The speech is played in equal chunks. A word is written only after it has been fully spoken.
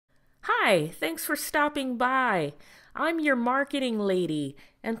Hi, thanks for stopping by. I'm your marketing lady,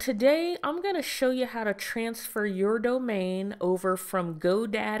 and today I'm going to show you how to transfer your domain over from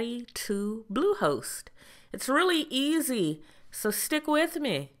GoDaddy to Bluehost. It's really easy, so stick with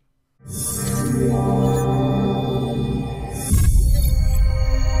me.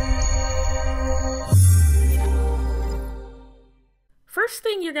 First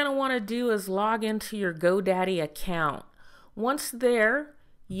thing you're going to want to do is log into your GoDaddy account. Once there,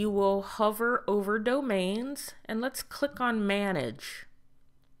 you will hover over domains and let's click on manage.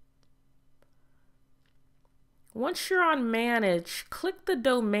 Once you're on manage, click the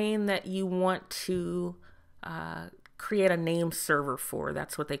domain that you want to create a name server for.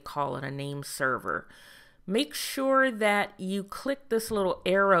 That's what they call it, a name server. Make sure that you click this little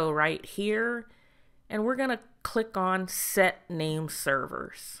arrow right here, and we're going to click on set name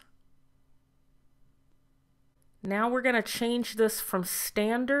servers. Now we're going to change this from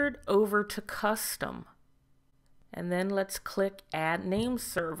standard over to custom. And then let's click add name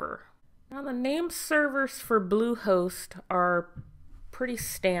server. Now the name servers for Bluehost are pretty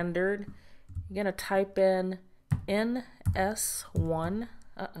standard. You're going to type in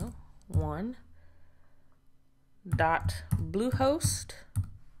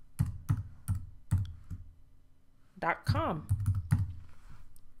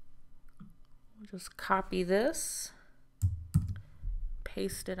Just copy this,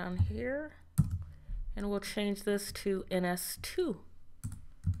 paste it on here, and we'll change this to ns2.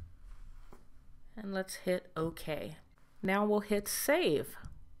 And let's hit OK. Now we'll hit save.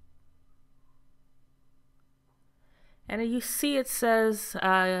 And you see it says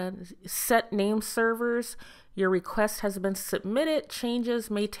set name servers. Your request has been submitted. Changes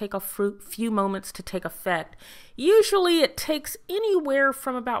may take a few moments to take effect. Usually it takes anywhere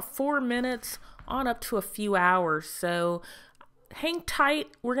from about 4 minutes on up to a few hours. So hang tight.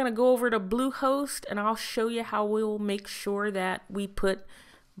 We're going to go over to Bluehost and I'll show you how we'll make sure that we put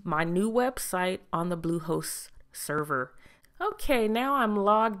my new website on the Bluehost server. Okay, now I'm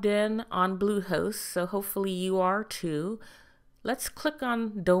logged in on Bluehost, so hopefully you are too. Let's click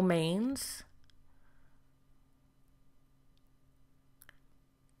on domains.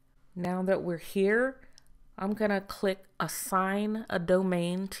 Now that we're here, I'm going to click assign a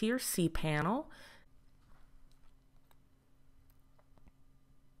domain to your cPanel.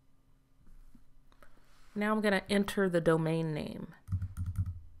 Now I'm going to enter the domain name.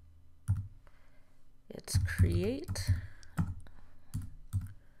 It's create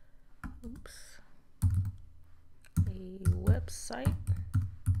a website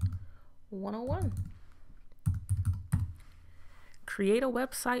 101. Create a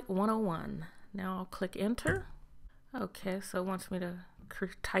website 101. Now I'll click enter. Okay, so it wants me to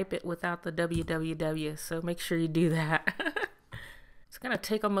type it without the www, so make sure you do that. It's going to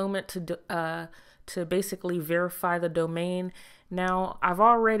take a moment to basically verify the domain. Now I've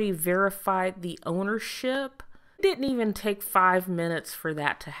already verified the ownership. It didn't even take 5 minutes for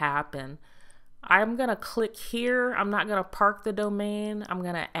that to happen. I'm going to click here. I'm not going to park the domain. I'm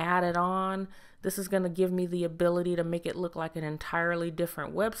going to add it on. This is going to give me the ability to make it look like an entirely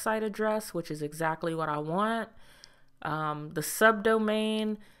different website address, which is exactly what I want. The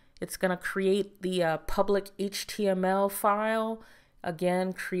subdomain, it's going to create the public HTML file.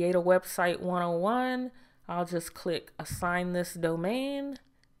 Again, create a website 101. I'll just click assign this domain.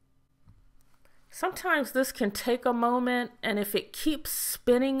 Sometimes this can take a moment, and if it keeps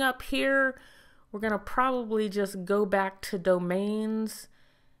spinning up here, we're going to probably just go back to domains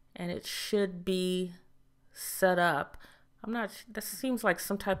and it should be set up. This seems like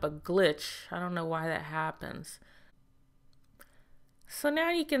some type of glitch. I don't know why that happens. So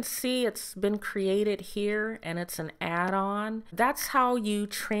now you can see it's been created here and it's an add-on. That's how you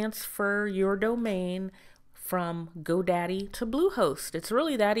transfer your domain from GoDaddy to Bluehost. It's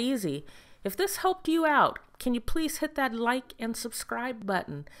really that easy. If this helped you out, can you please hit that like and subscribe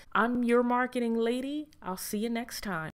button? I'm your marketing lady. I'll see you next time.